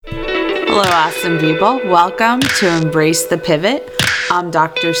Hello, awesome people. Welcome to Embrace the Pivot. I'm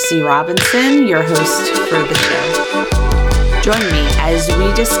Dr. C. Robinson, your host for the show. Join me as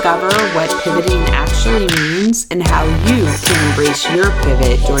we discover what pivoting actually means and how you can embrace your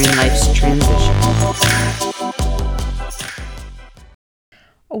pivot during life's transition.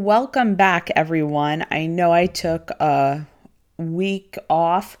 Welcome back, everyone. I know I took a week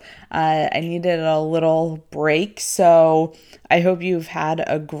off. I needed a little break, so I hope you've had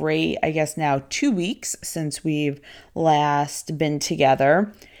a great, now 2 weeks since we've last been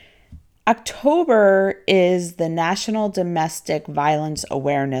together. October is the National Domestic Violence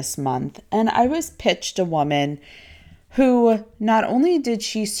Awareness Month, and I was pitched a woman who not only did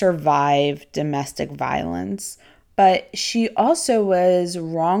she survive domestic violence, but she also was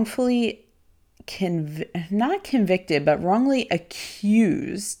wrongfully not convicted, but wrongly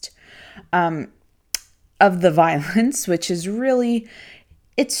accused of the violence, which is really,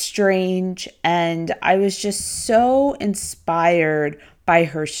 it's strange. And I was just so inspired by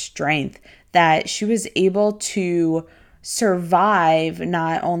her strength that she was able to survive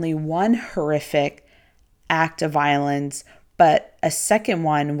not only one horrific act of violence, but a second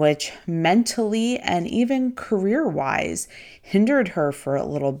one, which mentally and even career-wise hindered her for a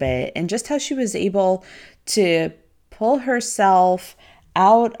little bit, and just how she was able to pull herself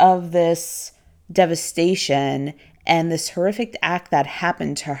out of this devastation and this horrific act that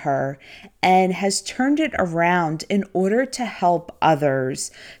happened to her, and has turned it around in order to help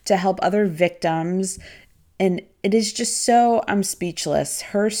others, to help other victims. And it is just so, I'm speechless.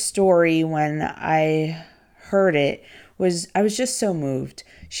 Her story, when I heard it, I was just so moved.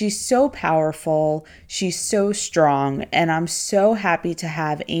 She's so powerful. She's so strong. And I'm so happy to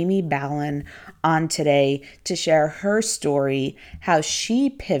have Amy Ballin on today to share her story, how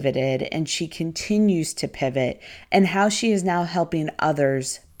she pivoted and she continues to pivot, and how she is now helping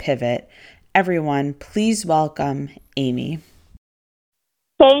others pivot. Everyone, please welcome Amy.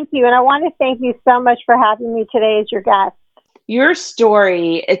 Thank you. And I want to thank you so much for having me today as your guest. Your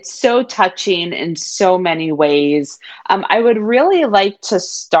story, it's so touching in so many ways. I would really like to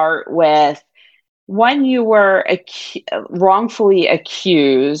start with when you were wrongfully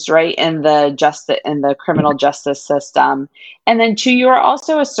accused, right, in the criminal justice system, and then two, you are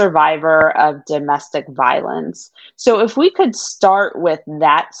also a survivor of domestic violence. So if we could start with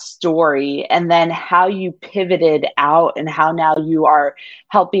that story and then how you pivoted out and how now you are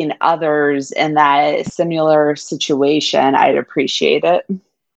helping others in that similar situation, I'd appreciate it.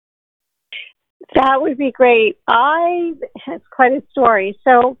 That would be great. It's quite a story.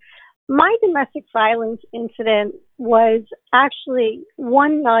 So my domestic violence incident was actually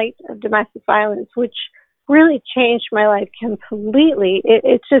one night of domestic violence, which really changed my life completely.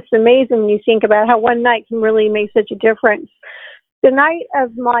 It's just amazing when you think about how one night can really make such a difference. The night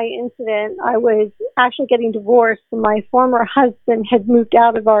of my incident, I was actually getting divorced, and my former husband had moved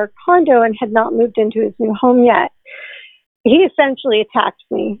out of our condo and had not moved into his new home yet. He essentially attacked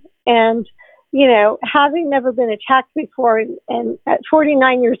me. And, you know, having never been attacked before and at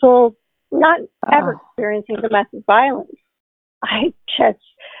 49 years old, not ever experiencing domestic violence,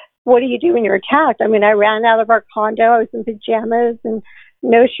 what do you do when you're attacked? I mean, I ran out of our condo. I was in pajamas and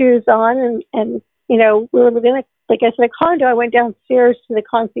no shoes on. And you know, we were living, like I said, a condo. I went downstairs to the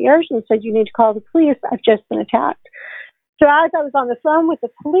concierge and said, you need to call the police. I've just been attacked. So as I was on the phone with the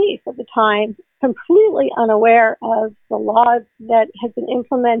police at the time, completely unaware of the laws that had been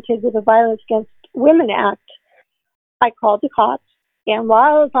implemented with the Violence Against Women Act, I called the cops. And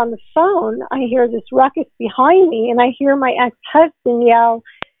while I was on the phone, I hear this ruckus behind me, and I hear my ex-husband yell,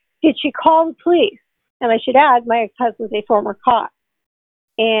 did she call the police? And I should add, my ex-husband's a former cop.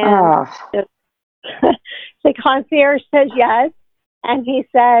 And the concierge says yes. And he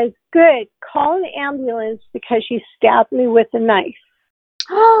says, good, call an ambulance because she stabbed me with a knife.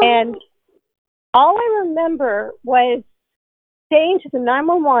 And all I remember was saying to the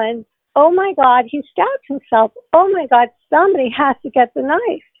 911, oh my God, he stabbed himself. Oh my God, somebody has to get the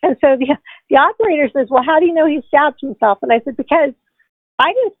knife. And so the operator says, well, how do you know he stabbed himself? And I said, because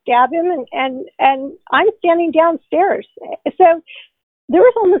I didn't stab him and I'm standing downstairs. So there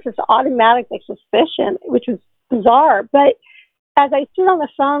was almost this automatic suspicion, which was bizarre. But as I stood on the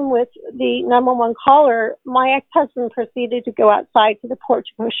phone with the 911 caller, my ex-husband proceeded to go outside to the porch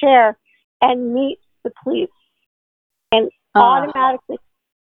cochere and meet the police. And automatically,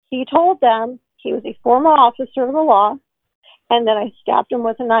 he told them he was a former officer of the law and that I stabbed him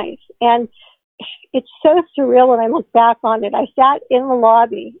with a knife. And it's so surreal when I look back on it. I sat in the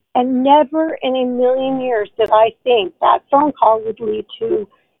lobby, and never in a million years did I think that phone call would lead to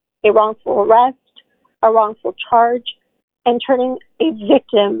a wrongful arrest, a wrongful charge, and turning a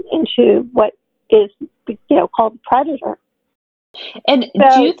victim into what is, called a predator. And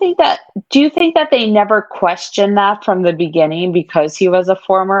So, do you think that they never questioned that from the beginning because he was a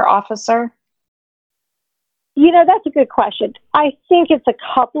former officer? that's a good question. I think it's a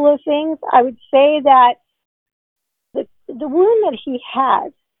couple of things. I would say that the wound that he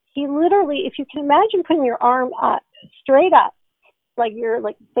had, he literally, if you can imagine putting your arm up, straight up, like you're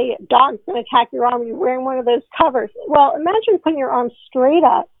like, say a dog's going to attack your arm, you're wearing one of those covers. Well, imagine putting your arm straight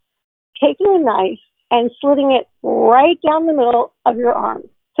up, taking a knife and slitting it right down the middle of your arm.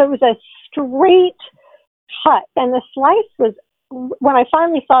 So it was a straight cut. And the slice was, when I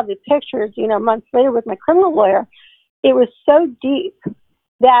finally saw the pictures, months later with my criminal lawyer, it was so deep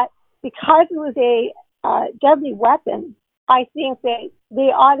that because it was a deadly weapon, I think that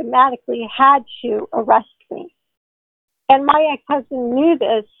they automatically had to arrest me. And my ex-husband knew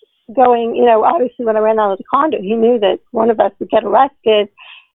this going, obviously when I ran out of the condo, he knew that one of us would get arrested.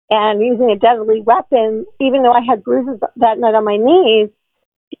 And using a deadly weapon, even though I had bruises that night on my knees,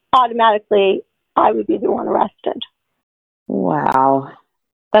 automatically I would be the one arrested. Wow.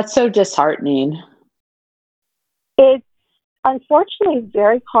 That's so disheartening. It's unfortunately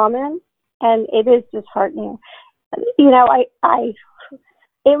very common, and it is disheartening.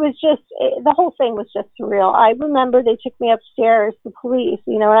 It was just, the whole thing was just surreal. I remember they took me upstairs, the police,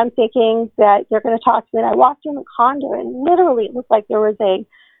 and I'm thinking that they're going to talk to me. And I walked in the condo, and literally it looked like there was a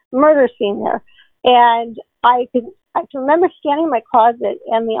murder scene there. And I can remember standing in my closet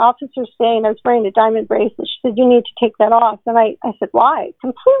and the officer saying I was wearing a diamond bracelet. She said, "You need to take that off." And I said, "Why?"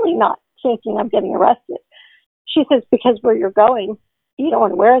 Completely not thinking I'm getting arrested. She says, "Because where you're going, you don't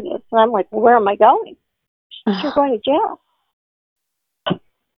want to wear this." And I'm like, "Well, where am I going?" She said, "You're going to jail."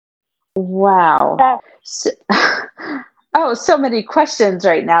 Wow. So many questions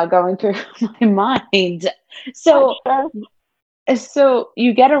right now going through my mind. So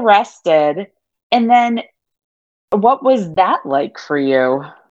you get arrested, and then what was that like for you?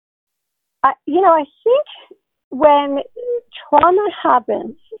 I think when trauma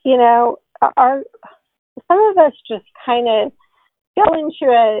happens, some of us just kind of go into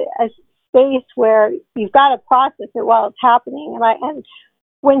a space where you've got to process it while it's happening. And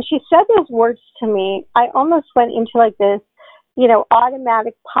when she said those words to me, I almost went into like this,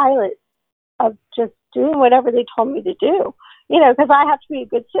 automatic pilot of just doing whatever they told me to do, because I have to be a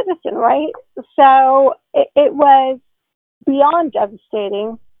good citizen, right? So it was beyond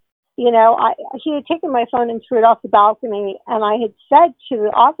devastating. He had taken my phone and threw it off the balcony, and I had said to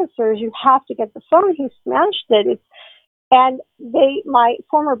the officers, "You have to get the phone." He smashed it. My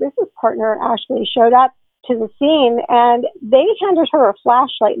former business partner actually showed up to the scene, and they handed her a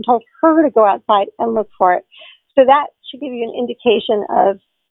flashlight and told her to go outside and look for it. So that should give you an indication of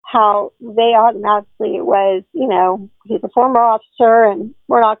how they automatically was, he's a former officer and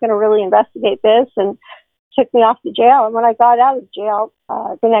we're not going to really investigate this, and took me off to jail. And when I got out of jail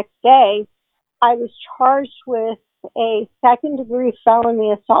the next day, I was charged with a second-degree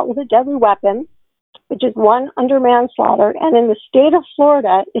felony assault with a deadly weapon, which is one under manslaughter. And in the state of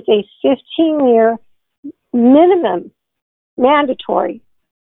Florida, it's a 15-year minimum mandatory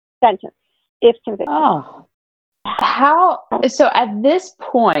sentence if convicted. Oh, so at this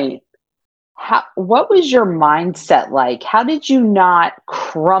point, what was your mindset like? How did you not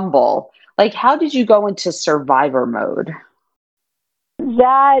crumble? Like, how did you go into survivor mode?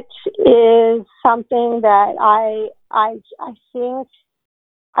 That is something that I think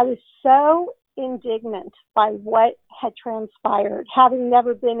I was so indignant by what had transpired, having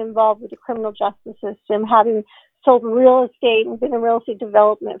never been involved with the criminal justice system, having sold real estate and been in real estate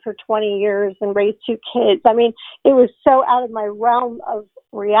development for 20 years and raised 2 kids. I mean, it was so out of my realm of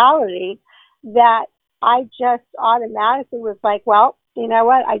reality that I just automatically was like, well, you know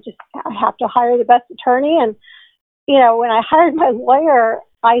what? I have to hire the best attorney. And, when I hired my lawyer,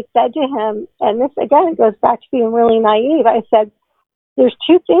 I said to him, and this, again, it goes back to being really naive. I said, there's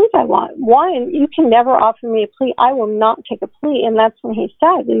 2 things I want. One, you can never offer me a plea. I will not take a plea. And that's when he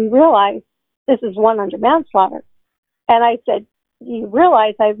said, "Do you realize this is one under manslaughter?" And I said, "You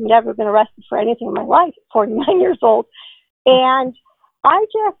realize I've never been arrested for anything in my life at 49 years old." And I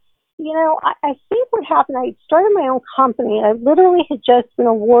just, I think what happened, I started my own company, and I literally had just been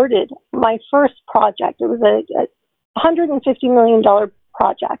awarded my first project. It was a $150 million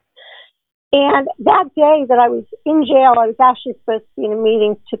project. And that day that I was in jail, I was actually supposed to be in a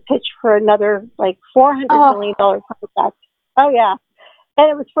meeting to pitch for another $400 million project. Oh, yeah. And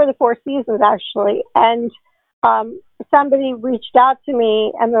it was for the Four Seasons, actually. And somebody reached out to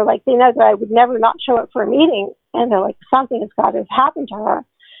me, and they're like, they know that I would never not show up for a meeting. And they're like, something has got to happen to her.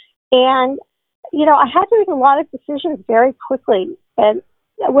 And I had to make a lot of decisions very quickly. And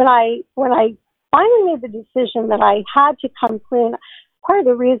when I finally made the decision that I had to come clean, part of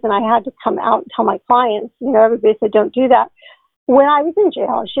the reason I had to come out and tell my clients, everybody said don't do that. When I was in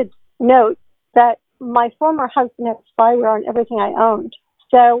jail, I should note that my former husband had spyware on everything I owned.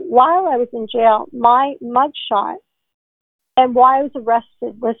 So while I was in jail, my mugshot and why I was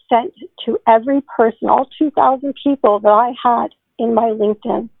arrested was sent to every person, all 2,000 people that I had in my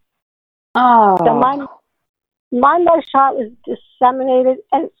LinkedIn. Oh. So my mugshot was disseminated.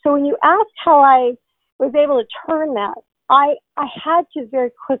 And so when you ask how I was able to turn that, I had to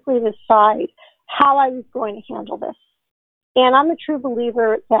very quickly decide how I was going to handle this. And I'm a true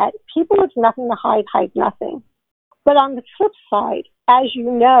believer that people with nothing to hide nothing. But on the flip side, as you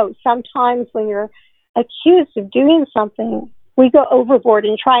know, sometimes when you're accused of doing something, we go overboard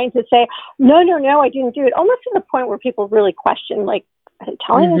in trying to say, no, I didn't do it, almost to the point where people really question, like, are they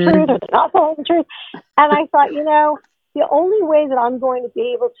telling the truth or they're not telling the truth? And I thought, the only way that I'm going to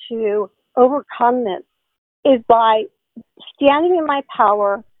be able to overcome this is by standing in my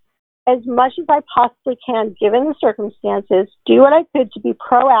power as much as I possibly can, given the circumstances, do what I could to be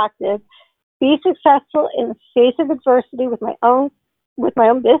proactive, be successful in the face of adversity with my own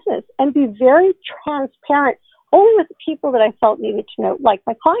business, and be very transparent only with the people that I felt needed to know, like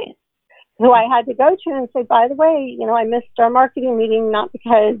my clients, who I had to go to and say, by the way, I missed our marketing meeting, not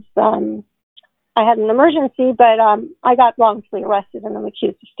because I had an emergency, but I got wrongfully arrested and I'm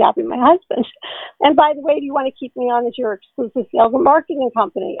accused of stabbing my husband. And by the way, do you want to keep me on as your exclusive sales and marketing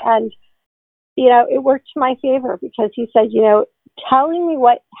company? And, it worked to my favor because he said, telling me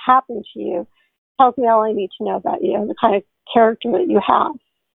what happened to you tells me all I need to know about you and the kind of character that you have.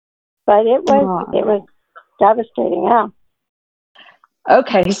 But it was devastating, yeah.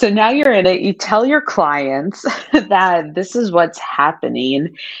 Okay, so now you're in it. You tell your clients that this is what's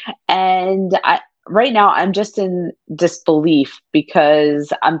happening. And right now, I'm just in disbelief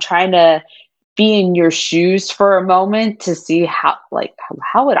because I'm trying to be in your shoes for a moment to see how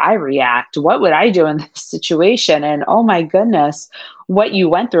would I react? What would I do in this situation? And oh my goodness, what you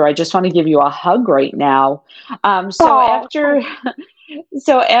went through. I just want to give you a hug right now. After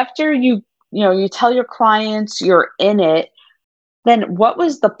you tell your clients you're in it, then what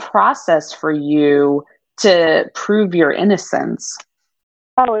was the process for you to prove your innocence?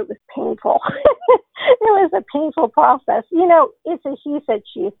 Oh, it was painful. It was a painful process. It's a he said,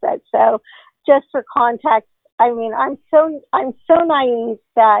 she said. So just for context, I mean, I'm so naive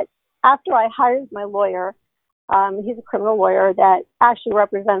that after I hired my lawyer, he's a criminal lawyer that actually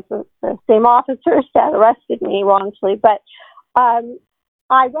represents the same officers that arrested me wrongfully. But I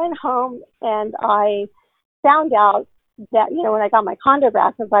went home and I found out that, when I got my condo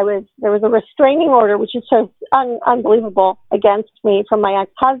back, there was a restraining order, which is so unbelievable, against me from my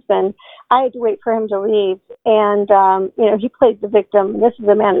ex-husband. I had to wait for him to leave. And, he played the victim. This is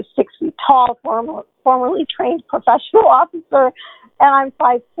a man who's 6 feet tall, formerly trained professional officer, and I'm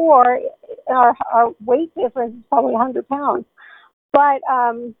 5'4". Our weight difference is probably 100 pounds. But,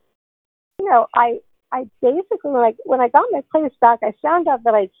 I basically, when I got my place back, I found out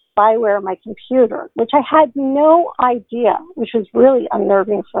that I had spyware on my computer, which I had no idea, which was really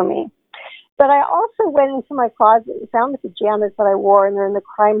unnerving for me. But I also went into my closet and found the pajamas that I wore, and they're in the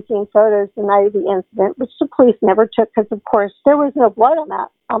crime scene photos the night of the incident, which the police never took because, of course, there was no blood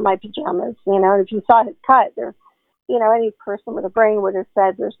on my pajamas. And if you saw his cut, any person with a brain would have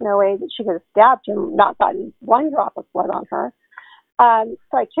said there's no way that she could have stabbed him, not gotten one drop of blood on her.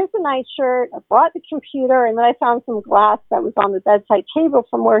 So I took the nightshirt, I brought the computer, and then I found some glass that was on the bedside table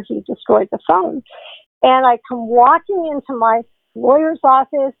from where he destroyed the phone. And I come walking into my lawyer's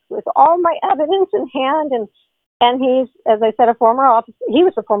office with all my evidence in hand, and he's, as I said, a former officer. He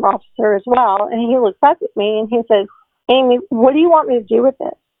was a former officer as well, and he looks up at me and he says, "Amy, what do you want me to do with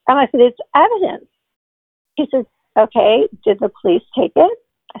this?" And I said, "It's evidence." He says, "Okay, did the police take it?"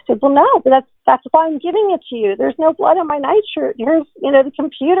 I said, "Well, no, but that's why I'm giving it to you. There's no blood on my nightshirt. Here's, the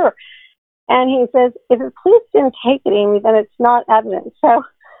computer." And he says, "If the police didn't take it, Amy, then it's not evidence." So,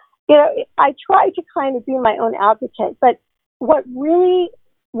 I try to kind of be my own advocate. But what really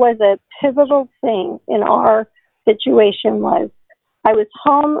was a pivotal thing in our situation was I was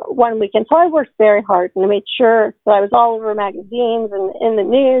home one weekend. So I worked very hard and I made sure that I was all over magazines and in the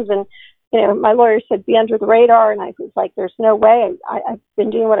news. And my lawyer said, be under the radar. And I was like, there's no way. I've been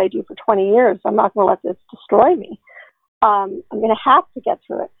doing what I do for 20 years. I'm not going to let this destroy me. I'm going to have to get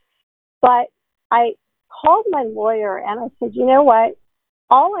through it. But I called my lawyer and I said, you know what?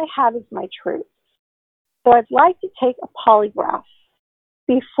 All I have is my truth. So I'd like to take a polygraph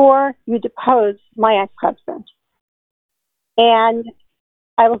before you depose my ex-husband. And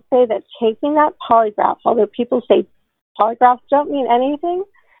I will say that taking that polygraph, although people say polygraphs don't mean anything,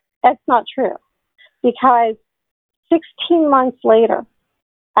 that's not true. Because 16 months later,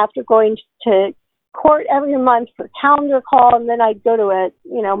 after going to court every month for calendar call, and then I'd go to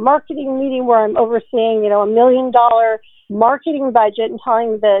a marketing meeting where I'm overseeing $1 million marketing budget and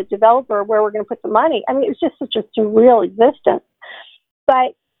telling the developer where we're going to put the money. I mean, it was just such a surreal existence.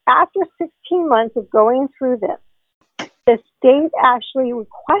 But after 16 months of going through this, the state actually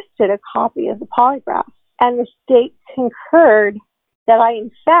requested a copy of the polygraph, and the state concurred that I,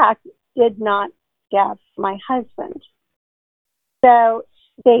 in fact, did not stab my husband. So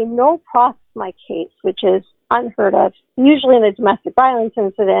they no-processed my case, which is unheard of, usually in a domestic violence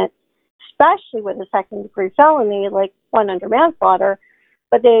incident, especially with a second-degree felony like one under manslaughter.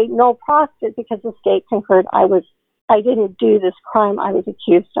 But they no-processed it because the state concurred I didn't do this crime I was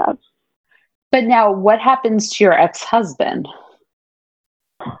accused of. But now, what happens to your ex-husband?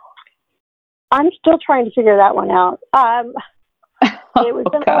 I'm still trying to figure that one out. It was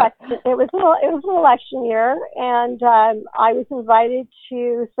an election. It was an election year, and I was invited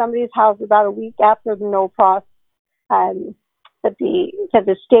to somebody's house about a week after the no pros that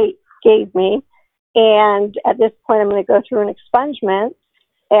the state gave me. And at this point, I'm going to go through an expungement.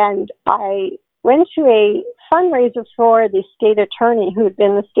 And I went to a fundraiser for the state attorney, who had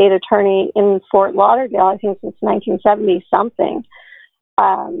been the state attorney in Fort Lauderdale, I think, since 1970 something.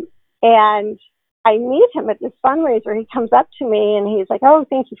 And I meet him at this fundraiser. He comes up to me and he's like, "Oh,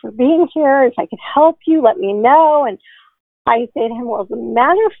 thank you for being here. If I could help you, let me know." And I say to him, "Well, as a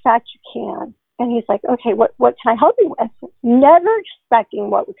matter of fact, you can." And he's like, "Okay, what can I help you with?" Never expecting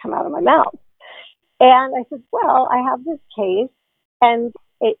what would come out of my mouth. And I said, "Well, I have this case, and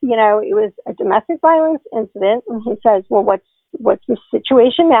it was a domestic violence incident." And he says, "Well, what's the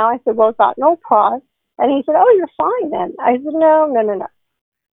situation now?" I said, "Well, it's got no pros." And he said, "Oh, you're fine then." I said, No.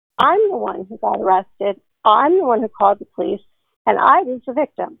 I'm the one who got arrested. I'm the one who called the police, and I was the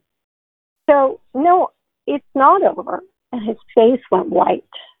victim. So, no, it's not over. And his face went white.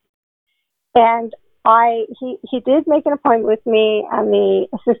 And he did make an appointment with me and the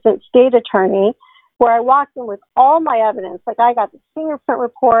assistant state attorney, where I walked in with all my evidence. Like, I got the fingerprint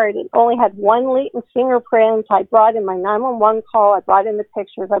report. It only had one latent fingerprint. I brought in my 911 call. I brought in the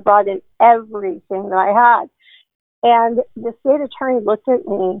pictures. I brought in everything that I had. And the state attorney looked at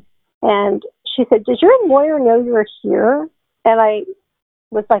me and she said, "Does your lawyer know you're here?" And I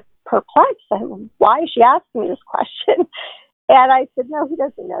was like perplexed. I said, "Why is she asking me this question?" And I said, "No, he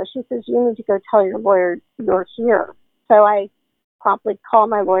doesn't know." She says, "You need to go tell your lawyer you're here." So I promptly called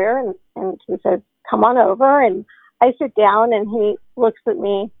my lawyer and he said, "Come on over." And I sit down and he looks at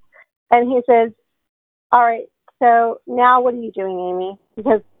me and he says, "All right, so now what are you doing, Amy?"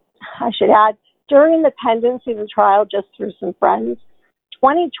 Because I should add, during the pendency of the trial, just through some friends,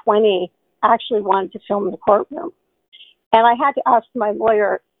 2020 actually wanted to film in the courtroom. And I had to ask my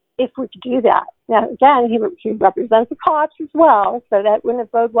lawyer if we could do that. Now, again, he represents the cops as well, so that wouldn't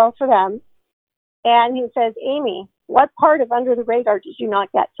have bode well for them. And he says, "Amy, what part of Under the Radar did you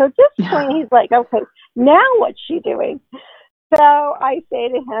not get?" So at this point, he's like, "Okay, now what's she doing?" So I say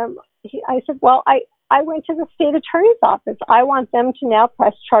to him, I said, "Well, I went to the state attorney's office. I want them to now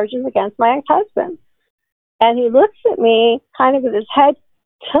press charges against my ex-husband." And he looks at me kind of with his head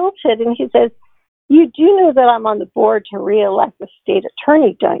tilted and he says, "You do know that I'm on the board to re-elect the state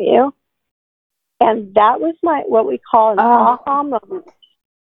attorney, don't you?" And that was what we call an aha moment,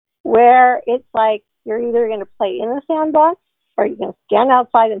 where it's like, you're either going to play in the sandbox or you're going to stand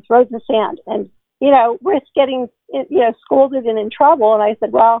outside and throw the sand and, risk getting, scolded and in trouble. And I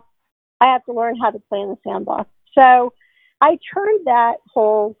said, "Well, I have to learn how to play in the sandbox." So I turned that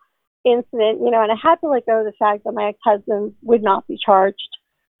whole incident, and I had to let go of the fact that my ex-husband would not be charged.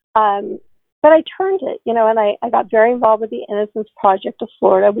 But I turned it, and I got very involved with the Innocence Project of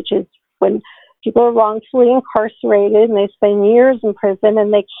Florida, which is when people are wrongfully incarcerated and they spend years in prison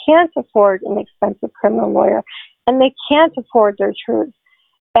and they can't afford an expensive criminal lawyer and they can't afford their truth.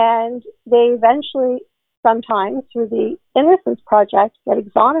 And they eventually, sometimes through the Innocence Project, get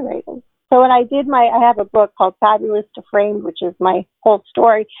exonerated. So when I have a book called Fabulous to Framed, which is my whole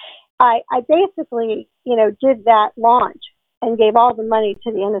story. I basically, did that launch and gave all the money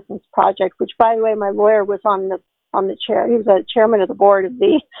to the Innocence Project, which, by the way, my lawyer was on the chair. He was a chairman of the board of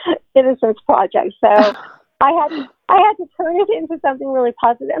the Innocence Project. So I had to turn it into something really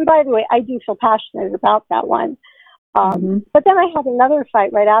positive. And by the way, I do feel passionate about that one. But then I had another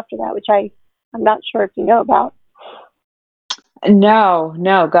fight right after that, which I'm not sure if you know about.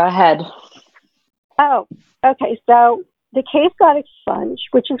 No, go ahead. Oh, okay. So the case got expunged,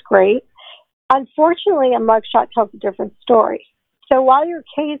 which is great. Unfortunately, a mugshot tells a different story. So while your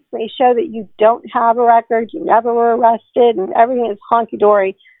case may show that you don't have a record, you never were arrested, and everything is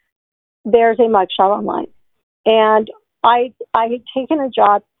honky-dory, there's a mugshot online. And I had taken a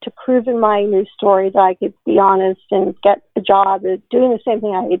job to prove in my news story that I could be honest and get a job doing the same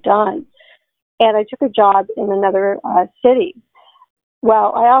thing I had done. And I took a job in another city.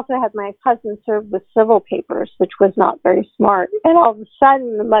 Well, I also had my cousin served with civil papers, which was not very smart. And all of a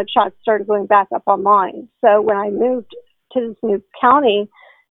sudden, the mugshots started going back up online. So when I moved to this new county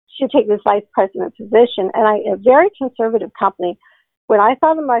to take this vice president position, and a very conservative company, when I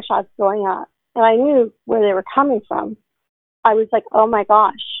saw the mugshots going up, and I knew where they were coming from, I was like, oh my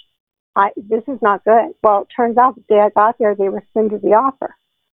gosh, this is not good. Well, it turns out the day I got there, they rescinded the offer.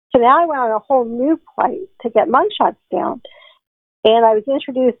 So now I went on a whole new plight to get mugshots down. And I was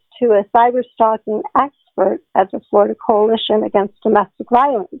introduced to a cyber stalking expert at the Florida Coalition Against Domestic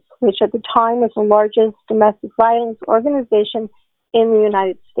Violence, which at the time was the largest domestic violence organization in the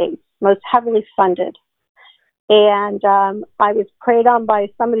United States, most heavily funded. And I was preyed on by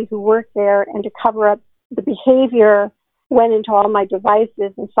somebody who worked there, and to cover up the behavior, went into all my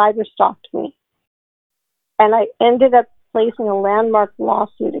devices and cyber stalked me. And I ended up placing a landmark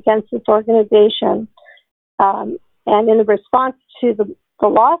lawsuit against this organization. And in response to the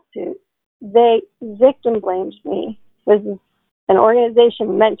lawsuit, they victim blamed me. This is an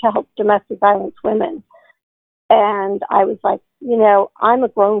organization meant to help domestic violence women. And I was like, I'm a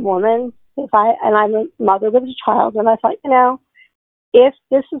grown woman, and I'm a mother with a child. And I thought, if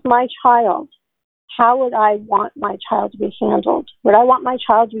this is my child, how would I want my child to be handled? Would I want my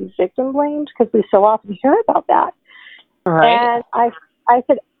child to be victim blamed? Because we so often hear about that. Right. And I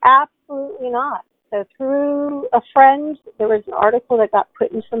said, absolutely not. So through a friend, there was an article that got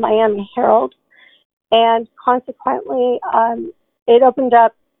put into the Miami Herald, and consequently, it opened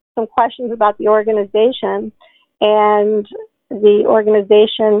up some questions about the organization, and the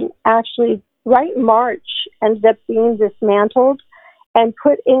organization actually, right in March, ended up being dismantled and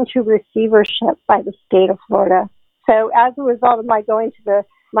put into receivership by the state of Florida. So as a result of my going to the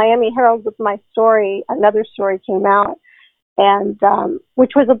Miami Herald with my story, another story came out, and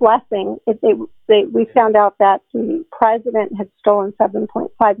which was a blessing. We found out that the president had stolen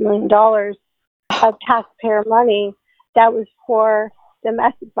 $7.5 million of taxpayer money that was for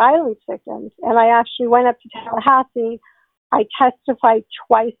domestic violence victims. And I actually went up to Tallahassee. I testified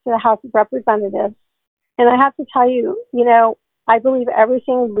twice to the House of Representatives. And I have to tell you, I believe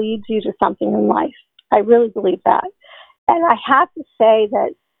everything leads you to something in life. I really believe that. And I have to say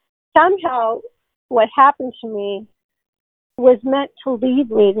that somehow what happened to me was meant to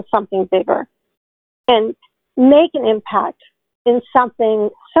lead me to something bigger and make an impact in something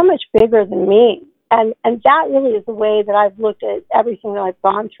so much bigger than me. And that really is the way that I've looked at everything that I've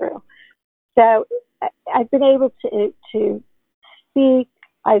gone through. So I've been able to speak.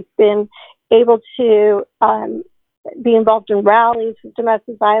 I've been able to be involved in rallies with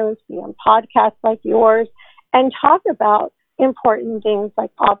domestic violence, be on podcasts like yours, and talk about important things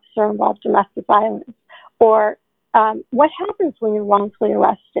like officer-involved domestic violence, or what happens when you're wrongfully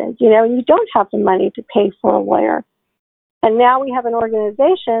arrested, and you don't have the money to pay for a lawyer. And now we have an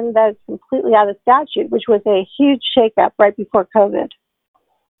organization that's completely out of statute, which was a huge shakeup right before COVID.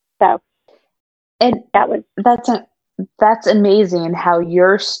 So, and that's amazing how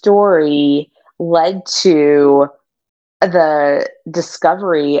your story led to the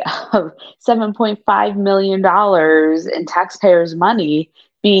discovery of $7.5 million in taxpayers' money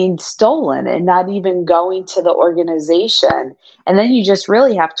being stolen and not even going to the organization. And then you just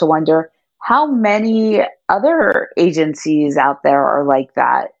really have to wonder how many other agencies out there are like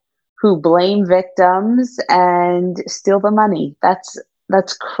that, who blame victims and steal the money.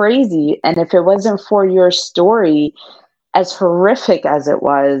 That's crazy. And if it wasn't for your story, as horrific as it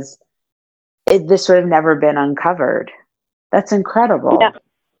was, this would have never been uncovered. That's incredible. Yeah.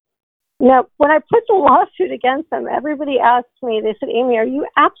 Now, when I put the lawsuit against them, everybody asked me, they said, Amy, are you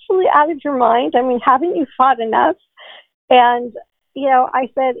absolutely out of your mind? I mean, haven't you fought enough? And, I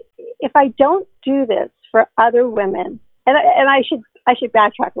said, if I don't do this for other women, and I should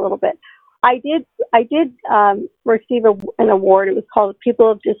backtrack a little bit. I did receive an award. It was called the People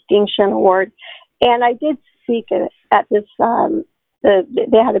of Distinction Award. And I did speak at this,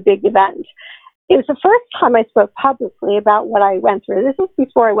 they had a big event. It was the first time I spoke publicly about what I went through. This was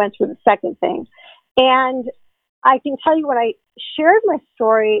before I went through the second thing. And I can tell you when I shared my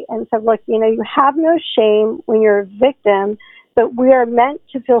story and said, look, you have no shame when you're a victim, but we are meant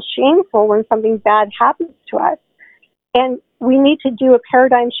to feel shameful when something bad happens to us. And we need to do a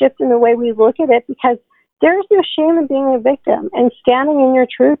paradigm shift in the way we look at it, because there is no shame in being a victim and standing in your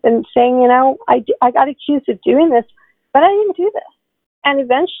truth and saying, I got accused of doing this. but I didn't do this. And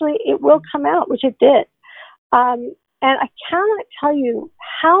eventually it will come out, which it did. And I cannot tell you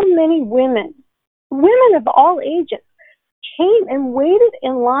how many women of all ages, came and waited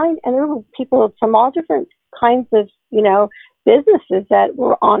in line, and there were people from all different kinds of, businesses that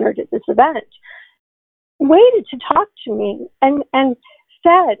were honored at this event, waited to talk to me and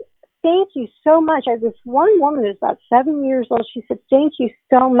said, thank you so much. I had this one woman who's about 7 years old. She said, thank you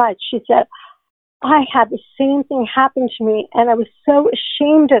so much. She said, I had the same thing happen to me, and I was so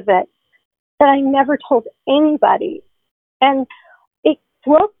ashamed of it that I never told anybody. And it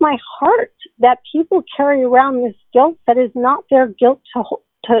broke my heart that people carry around this guilt that is not their guilt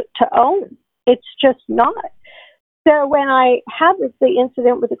to own. It's just not. So when I had the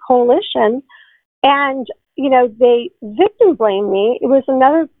incident with the coalition and, they victim blamed me, it was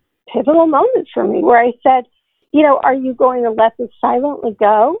another pivotal moment for me where I said, are you going to let this silently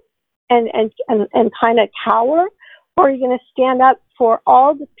go and kind of cower? Or are you going to stand up for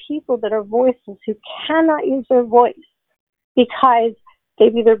all the people that are voiceless who cannot use their voice because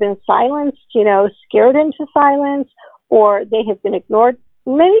they've either been silenced, scared into silence, or they have been ignored?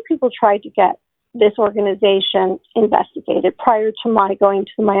 Many people tried to get this organization investigated prior to my going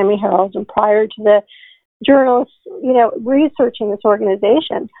to the Miami Herald and prior to the journalists, researching this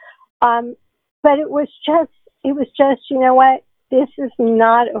organization. But it was just, what? This is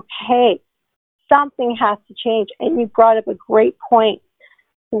not okay. Something has to change. And you brought up a great point.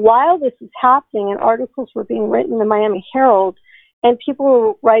 While this was happening and articles were being written in the Miami Herald and people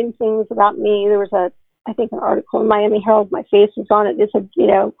were writing things about me, there was I think an article in Miami Herald, my face was on it. It said,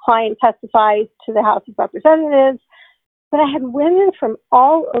 client testifies to the House of Representatives. But I had women from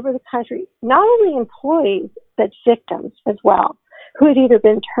all over the country, not only employees, but victims as well, who had either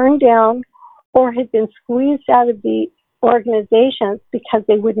been turned down or had been squeezed out of the organizations because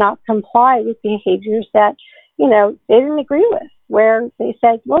they would not comply with behaviors that, they didn't agree with, where they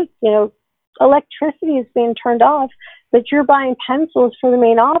said, look, electricity is being turned off, but you're buying pencils for the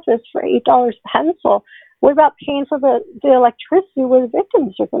main office for $8 a pencil. What about paying for the electricity where the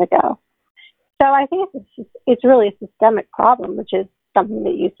victims are going to go? So I think it's really a systemic problem, which is something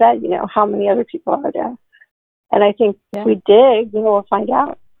that you said, how many other people are there? And I think if we dig, we'll find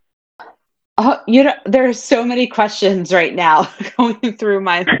out. Oh, there are so many questions right now going through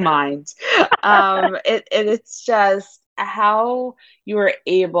my mind. It's just how you were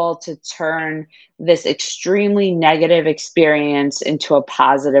able to turn this extremely negative experience into a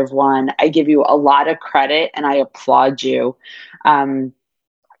positive one. I give you a lot of credit and I applaud you. I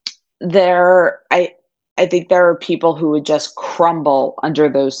think there are people who would just crumble under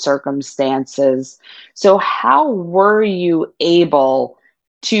those circumstances. So how were you able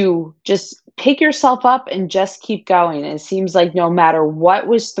to just pick yourself up and just keep going? It seems like no matter what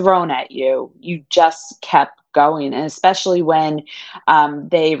was thrown at you, you just kept going. And especially when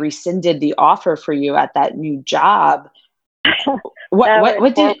they rescinded the offer for you at that new job.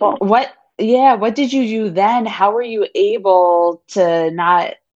 What did you do then? How were you able to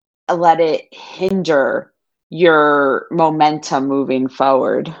not let it hinder your momentum moving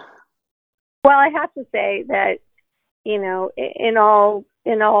forward? Well, I have to say that, in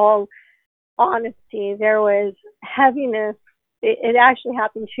all honesty, there was heaviness. It actually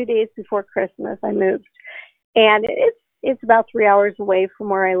happened 2 days before Christmas. I moved, and it's about 3 hours away from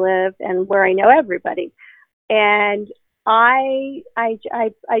where I live and where I know everybody. And I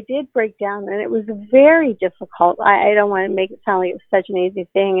did break down, and it was very difficult. I don't want to make it sound like it was such an easy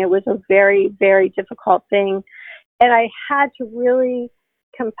thing. It was a very, very difficult thing. And I had to really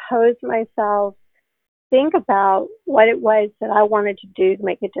compose myself, think about what it was that I wanted to do to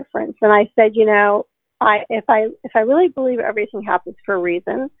make a difference. And I said, if I really believe everything happens for a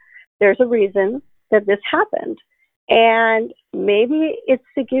reason, there's a reason that this happened. And maybe it's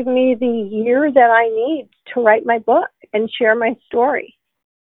to give me the year that I need to write my book and share my story.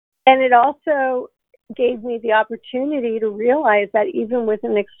 And it also gave me the opportunity to realize that even with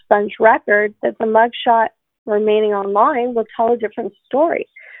an expunged record, that the mugshot remaining online will tell a different story.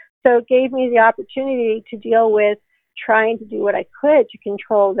 So it gave me the opportunity to deal with trying to do what I could to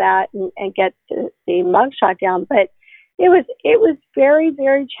control that and get the mugshot down. But it was very,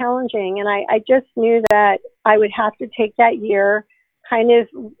 very challenging. And I just knew that I would have to take that year kind of,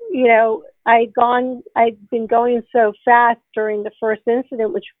 I'd been going so fast during the first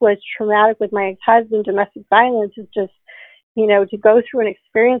incident, which was traumatic with my ex-husband. Domestic violence is just, to go through an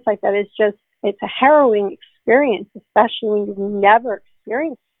experience like that is just, it's a harrowing experience, especially when you've never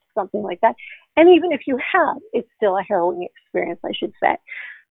experienced something like that. And even if you have, it's still a harrowing experience, I should say.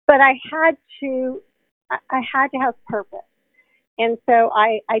 But I had to have purpose. And so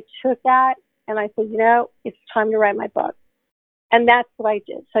I took that And I said, it's time to write my book. And that's what I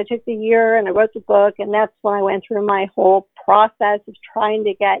did. So I took the year and I wrote the book, and that's when I went through my whole process of trying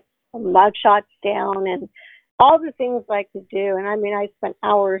to get mugshots down and all the things I could do. And I spent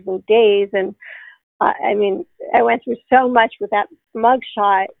hours and days, and I went through so much with that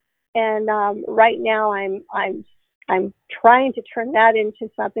mugshot. And right now I'm trying to turn that into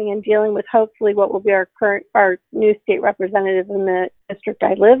something and dealing with hopefully what will be our new state representative in the district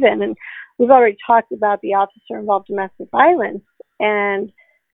I live in. And we've already talked about the Officer Involved Domestic Violence and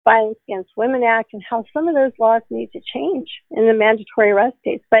Violence Against Women Act and how some of those laws need to change in the mandatory arrest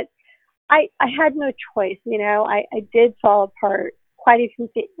states. But I had no choice. I did fall apart quite a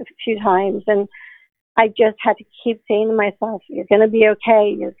few times, and I just had to keep saying to myself, "You're going to be okay.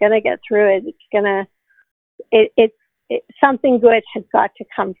 You're going to get through it. Something good has got to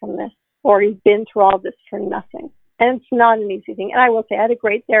come from this, or you've been through all this for nothing." And it's not an easy thing. And I will say, I had a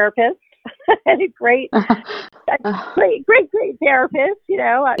great therapist. I had a great therapist.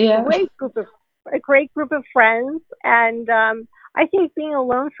 Yeah. A great group of friends, and I think being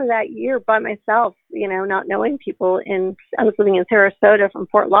alone for that year by myself, not knowing people. I was living in Sarasota from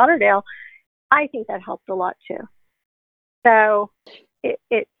Fort Lauderdale. I think that helped a lot too. So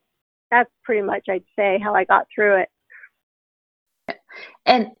that's pretty much, I'd say, how I got through it.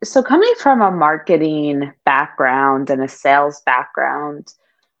 And so coming from a marketing background and a sales background,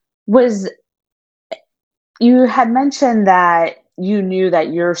 you had mentioned that you knew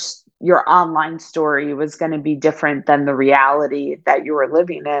that your online story was going to be different than the reality that you were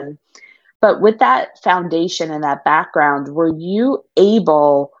living in. But with that foundation and that background, were you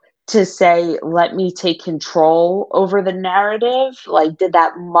able to say, let me take control over the narrative? Like, did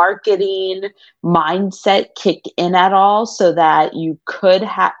that marketing mindset kick in at all so that you could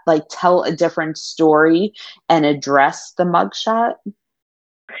tell a different story and address the mugshot?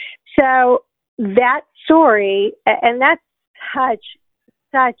 So that story, and that's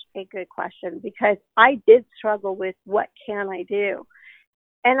such a good question, because I did struggle with what can I do?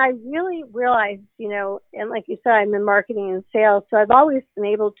 And I really realized, and like you said, I'm in marketing and sales, so I've always been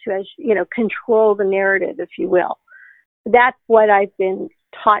able to, control the narrative, if you will. That's what I've been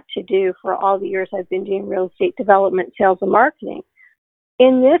taught to do for all the years I've been doing real estate development, sales, and marketing.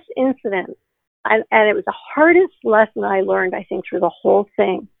 In this incident, and it was the hardest lesson I learned, I think, through the whole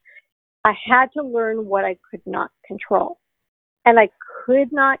thing, I had to learn what I could not control. And I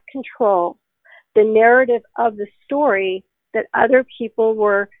could not control the narrative of the story that other people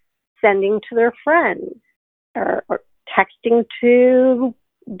were sending to their friends or texting to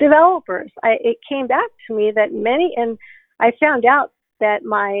developers. It came back to me that and I found out that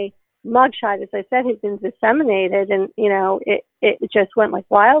my mugshot, as I said, had been disseminated, and, it just went like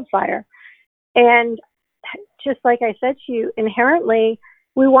wildfire. And just like I said to you, inherently,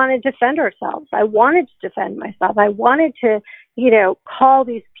 we want to defend ourselves. I wanted to defend myself. I wanted to, call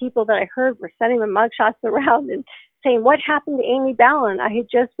these people that I heard were sending the mugshots around and saying, what happened to Amy Ballin? I had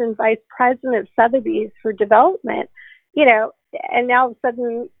just been vice president of Sotheby's for development, and now all of a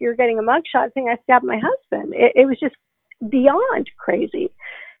sudden you're getting a mugshot saying I stabbed my husband. It was just beyond crazy.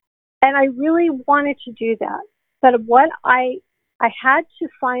 And I really wanted to do that. But what I had to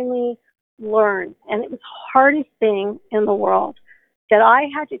finally learn, and it was the hardest thing in the world, that I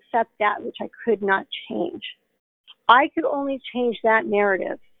had to accept that which I could not change. I could only change that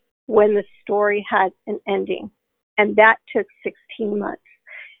narrative when the story had an ending. And that took 16 months.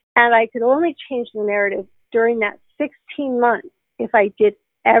 And I could only change the narrative during that 16 months if I did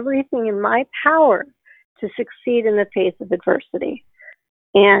everything in my power to succeed in the face of adversity.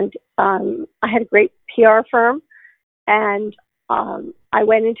 And I had a great PR firm, and I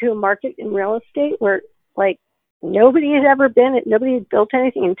went into a market in real estate where, nobody had ever been it. Nobody had built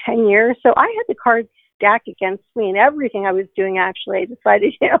anything in 10 years. So I had the cards stacked against me, and everything I was doing, actually, I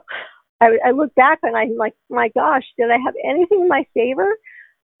decided, I look back and I'm like, my gosh, did I have anything in my favor?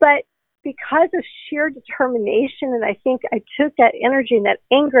 But because of sheer determination, and I think I took that energy and that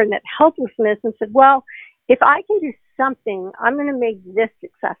anger and that helplessness and said, well, if I can do something, I'm going to make this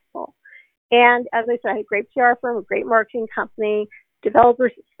successful. And as I said, I had a great PR firm, a great marketing company,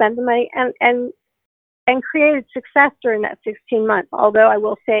 developers spend the money, and created success during that 16 months. Although I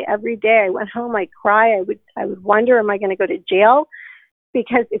will say, every day I went home, I'd cry. I would wonder, am I going to go to jail?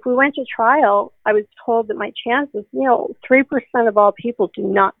 Because if we went to trial, I was told that my chances, 3% of all people do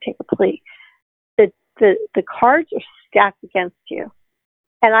not take a plea. The cards are stacked against you.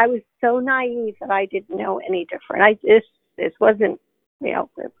 And I was so naive that I didn't know any different. This wasn't,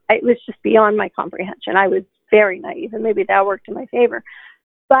 it was just beyond my comprehension. I was very naive, and maybe that worked in my favor.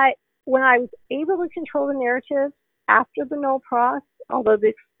 But when I was able to control the narrative after the no pros, although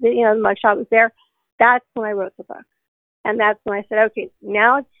the the mugshot was there. That's when I wrote the book. And that's when I said, okay,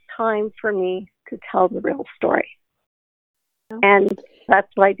 now it's time for me to tell the real story. And that's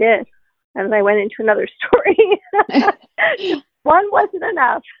what I did. And then I went into another story. One wasn't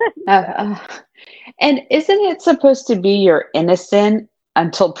enough. And isn't it supposed to be you're innocent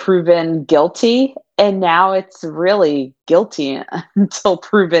until proven guilty? And now it's really guilty until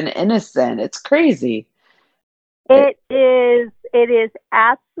proven innocent. It's crazy. It is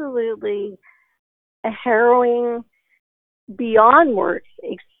absolutely a harrowing, beyond words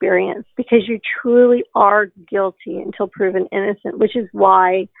experience, because you truly are guilty until proven innocent, which is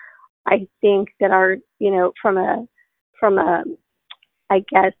why I think that from a I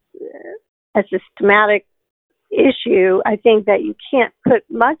guess a systematic issue, I think that you can't put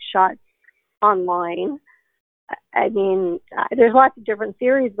mugshots online. I mean, there's lots of different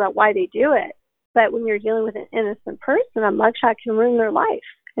theories about why they do it, but when you're dealing with an innocent person, a mugshot can ruin their life.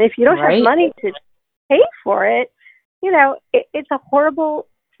 And if you don't have money to pay for it, it's a horrible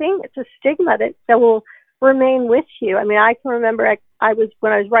thing. It's a stigma that will remain with you. I mean, I can remember when I was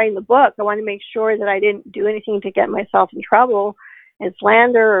writing the book, I wanted to make sure that I didn't do anything to get myself in trouble and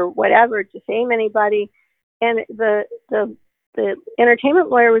slander or whatever, defame anybody. And the entertainment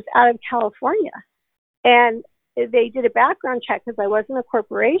lawyer was out of California, and they did a background check because I wasn't a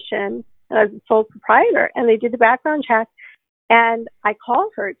corporation and I was a sole proprietor. And they did the background check, and I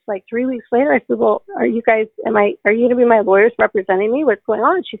called her. It's like 3 weeks later. I said, "Well, are you going to be my lawyers representing me? What's going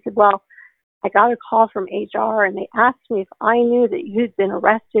on?" She said, "Well, I got a call from HR, and they asked me if I knew that you'd been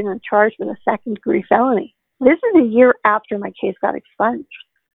arrested and charged with a second-degree felony." This is a year after my case got expunged.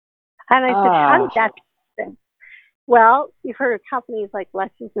 And I said, "How did that happen?" Well, you've heard of companies like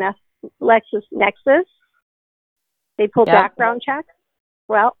LexisNexis. They pull background checks.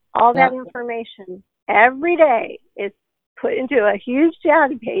 Well, all that information every day is put into a huge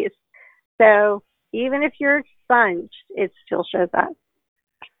database. So even if you're expunged, it still shows up.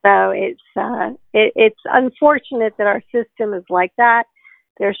 So it's unfortunate that our system is like that.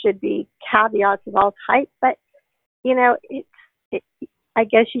 There should be caveats of all types, but I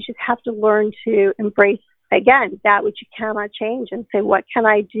guess you just have to learn to embrace, again, that which you cannot change, and say, what can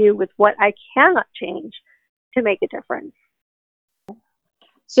I do with what I cannot change to make a difference?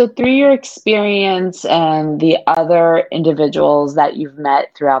 So through your experience and the other individuals that you've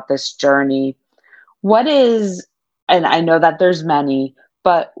met throughout this journey, what is, and I know that there's many,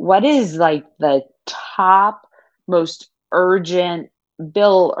 but what is like the top most urgent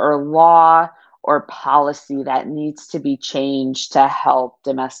bill or law or policy that needs to be changed to help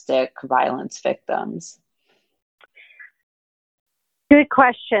domestic violence victims? Good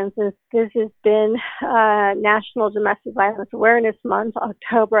questions. This has been National Domestic Violence Awareness Month,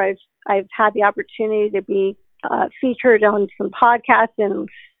 October. I've had the opportunity to be featured on some podcasts and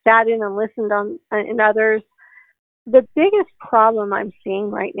sat in and listened in others. The biggest problem I'm seeing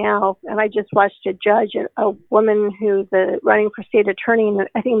right now, and I just watched a judge, a woman who's running for state attorney in,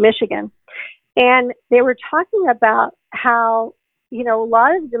 I think, Michigan, and they were talking about how, a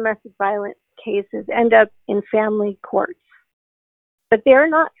lot of domestic violence cases end up in family courts. But they're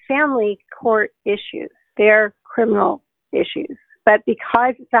not family court issues. They're criminal issues. But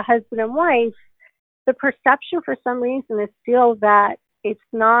because it's a husband and wife, the perception for some reason is still that it's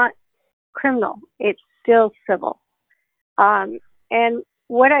not criminal. It's still civil. And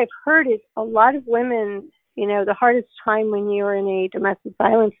what I've heard is a lot of women, the hardest time when you're in a domestic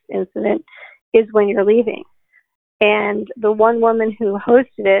violence incident is when you're leaving. And the one woman who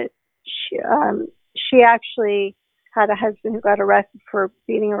hosted it, she actually had a husband who got arrested for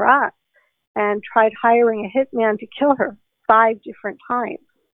beating her up and tried hiring a hitman to kill her 5 different times.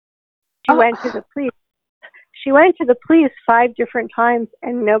 She went to the police. She went to the police 5 different times,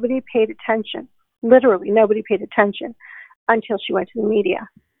 and nobody paid attention. Literally, nobody paid attention until she went to the media.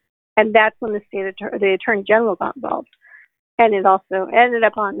 And that's when the Attorney General got involved. And it also ended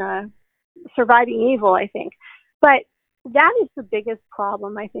up on Surviving Evil, I think. But that is the biggest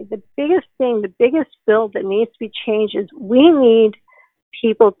problem, I think. The biggest thing, the biggest bill that needs to be changed is we need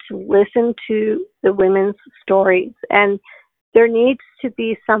people to listen to the women's stories. And there needs to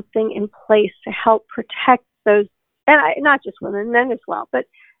be something in place to help protect those, and not just women, men as well, but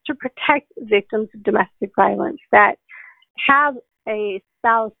to protect victims of domestic violence that have a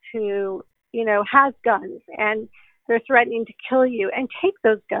spouse who, has guns and they're threatening to kill you, and take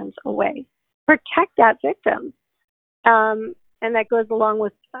those guns away. Protect that victim. And that goes along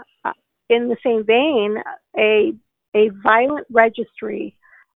with, in the same vein, a violent registry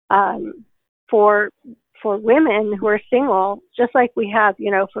for women who are single, just like we have,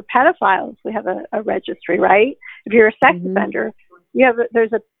 for pedophiles, we have a registry, right? If you're a sex offender,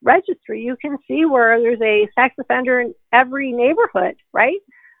 there's a registry. You can see where there's a sex offender in every neighborhood, right?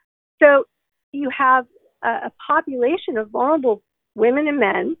 So you have a population of vulnerable women and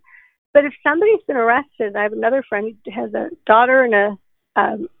men. But if somebody's been arrested, I have another friend who has a daughter and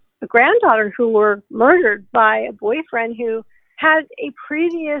a granddaughter who were murdered by a boyfriend who had a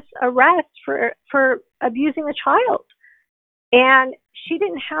previous arrest for abusing a child. And she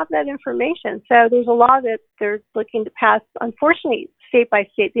didn't have that information. So there's a law that they're looking to pass, unfortunately, state by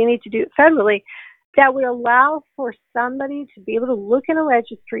state. They need to do it federally, that would allow for somebody to be able to look in a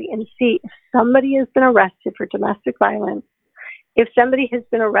registry and see if somebody has been arrested for domestic violence, if somebody has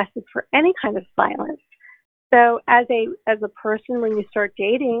been arrested for any kind of violence. So as a person, when you start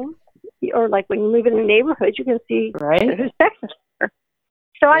dating, or like when you move in a neighborhood, you can see who's sex offender.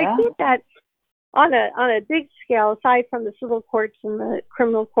 So I think that on a big scale, aside from the civil courts and the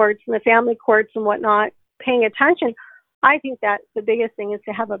criminal courts and the family courts and whatnot, paying attention, I think that the biggest thing is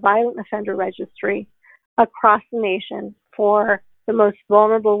to have a violent offender registry across the nation for the most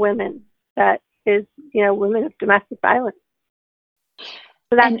vulnerable women, that is, women of domestic violence.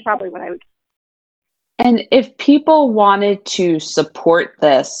 So that's probably what I would. And if people wanted to support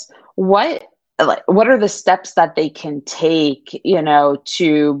this, what are the steps that they can take,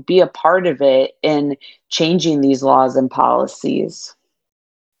 to be a part of it in changing these laws and policies?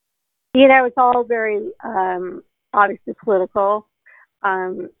 It's all very obviously political.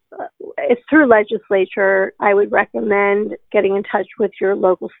 It's through legislature. I would recommend getting in touch with your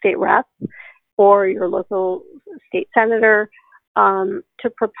local state rep or your local state senator to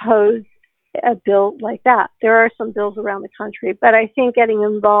propose a bill like that. There are some bills around the country, but I think getting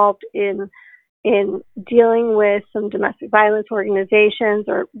involved in dealing with some domestic violence organizations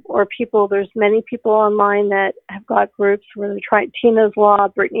or people, there's many people online that have got groups where they're trying, Tina's Law,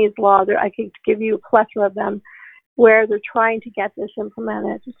 Brittany's Law, I could give you a plethora of them, where they're trying to get this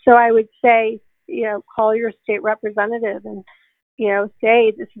implemented. So I would say, call your state representative and,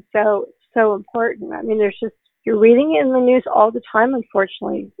 say this is so important. I mean, you're reading it in the news all the time,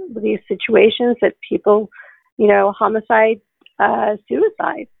 unfortunately, with these situations that people, homicide,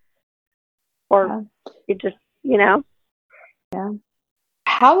 suicide, or you just, Yeah.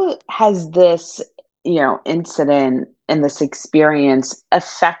 How has this, incident and this experience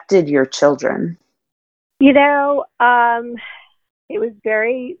affected your children?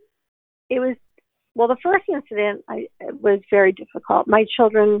 The first incident was very difficult. My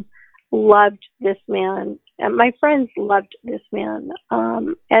children loved this man, and my friends loved this man.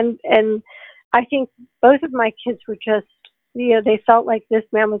 And I think both of my kids were just, they felt like this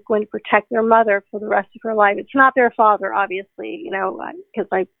man was going to protect their mother for the rest of her life. It's not their father, obviously,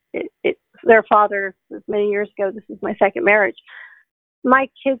 because their father was many years ago. This is my second marriage. My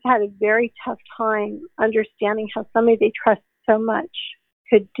kids had a very tough time understanding how somebody they trust so much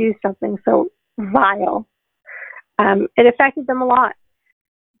could do something so vile. It affected them a lot,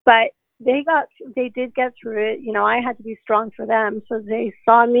 but they did get through it. I had to be strong for them. So they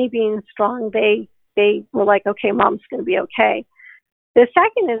saw me being strong. They were like, okay, mom's going to be okay. The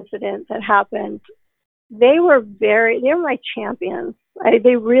second incident that happened, they were my champions.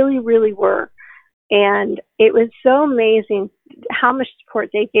 They really, really were. And it was so amazing how much support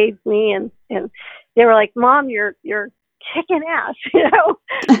they gave me. And they were like, Mom, you're kicking ass, you're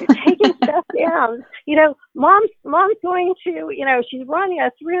taking stuff down. Mom's going to, she's running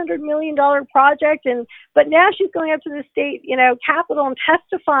a $300 million project, but now she's going up to the state, Capitol and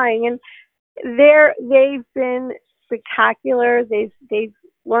testifying. And they've been spectacular. They've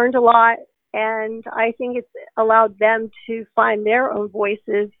learned a lot. And I think it's allowed them to find their own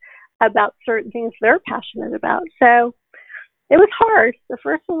voices about certain things they're passionate about. So it was hard. The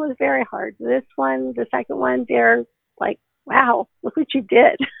first one was very hard. This one, the second one, they're like, wow, look what you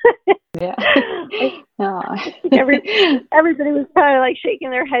did. Yeah. Everybody was kind of like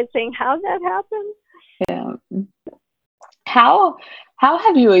shaking their head saying, how'd that happen? Yeah. How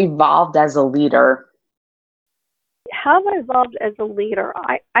have you evolved as a leader? How have I evolved as a leader?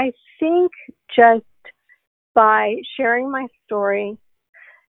 I think just by sharing my story,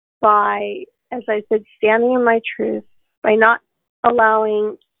 by, as I said, standing in my truth, by not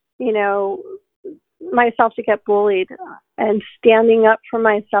allowing, myself to get bullied, and standing up for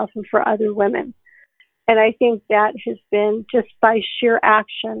myself and for other women. And I think that has been just by sheer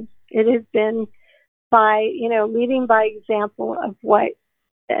action. It has been by, leading by example of what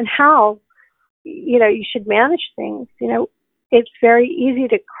and how, you should manage things. It's very easy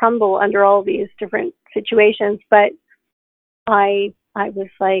to crumble under all these different situations, but I was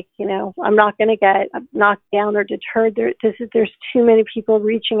like, I'm not going to get knocked down or deterred. There's too many people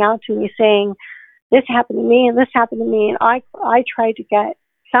reaching out to me saying, this happened to me and this happened to me. And I tried to get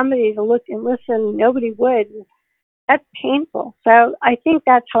somebody to look and listen. Nobody would. That's painful. So I think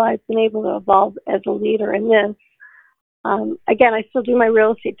that's how I've been able to evolve as a leader in this. Again, I still do my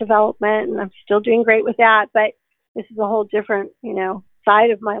real estate development and I'm still doing great with that, but this is a whole different,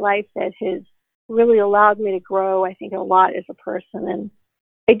 side of my life that has really allowed me to grow, I think, a lot as a person. And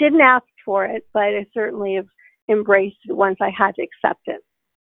I didn't ask for it, but I certainly have embraced it once I had to accept it.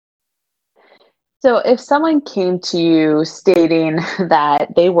 So if someone came to you stating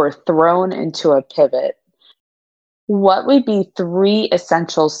that they were thrown into a pivot, what would be 3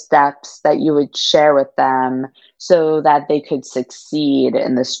 essential steps that you would share with them so that they could succeed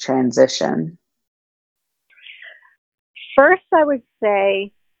in this transition? First, I would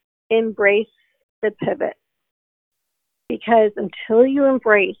say embrace the pivot, because until you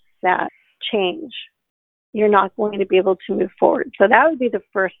embrace that change, you're not going to be able to move forward. So that would be the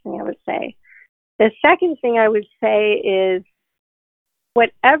first thing I would say. The second thing I would say is,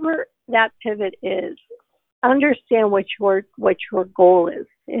 whatever that pivot is, understand what your goal is.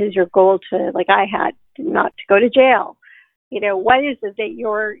 Is your goal to, like I had, not to go to jail? What is it that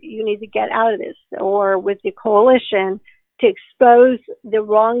you need to get out of this? Or with the coalition, to expose the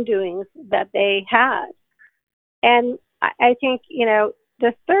wrongdoings that they had. And I think,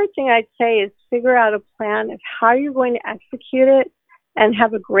 the third thing I'd say is figure out a plan of how you're going to execute it and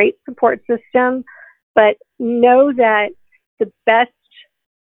have a great support system. But know that the best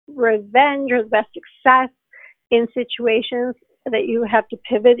revenge or the best success in situations that you have to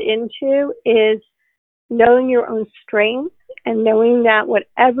pivot into is knowing your own strengths and knowing that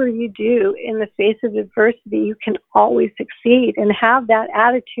whatever you do in the face of adversity, you can always succeed, and have that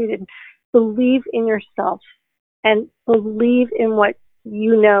attitude and believe in yourself and believe in what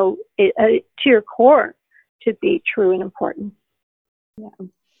you know to your core to be true and important. Yeah.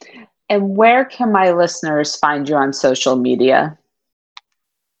 And where can my listeners find you on social media?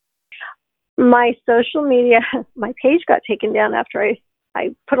 My social media, my page got taken down after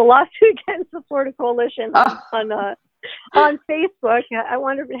I put a lawsuit against the Florida Coalition on Facebook. I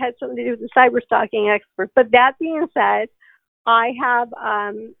wonder if it had something to do with the cyber stalking expert. But that being said, I have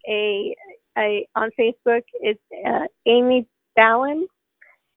on Facebook, it's Amy Ballin,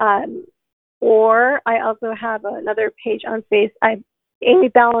 or I also have another page on Facebook, Amy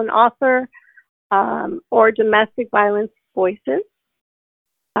Ballin Author, or Domestic Violence Voices.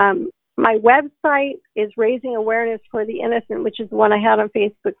 My website is Raising Awareness for the Innocent, which is the one I had on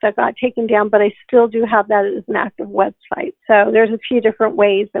Facebook that got taken down, but I still do have that as an active website. So there's a few different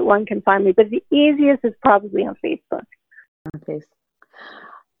ways that one can find me, but the easiest is probably on Facebook. Okay.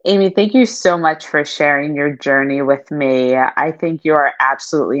 Amy, thank you so much for sharing your journey with me. I think you are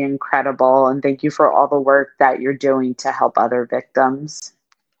absolutely incredible, and thank you for all the work that you're doing to help other victims.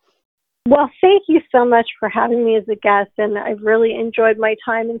 Well, thank you so much for having me as a guest, and I've really enjoyed my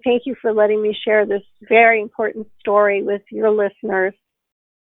time, and thank you for letting me share this very important story with your listeners.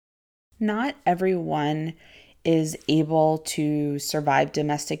 Not everyone is able to survive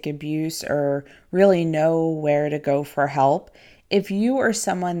domestic abuse or really know where to go for help. If you or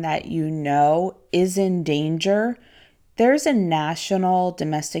someone that you know is in danger, there's a national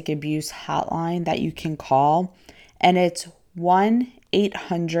domestic abuse hotline that you can call, and it's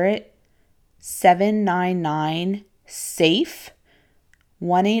 1-800-799-SAFE,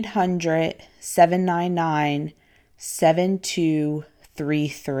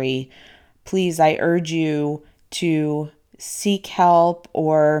 1-800-799-7233. Please, I urge you to seek help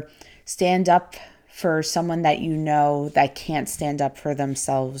or stand up for someone that you know that can't stand up for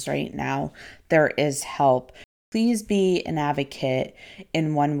themselves right now. There is help. Please be an advocate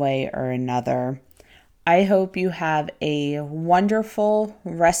in one way or another. I hope you have a wonderful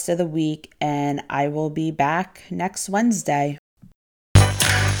rest of the week, and I will be back next Wednesday.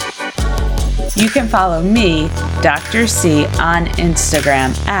 You can follow me, Dr. C, on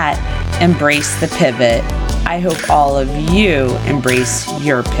Instagram at Embrace the Pivot. I hope all of you embrace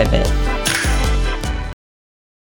your pivot.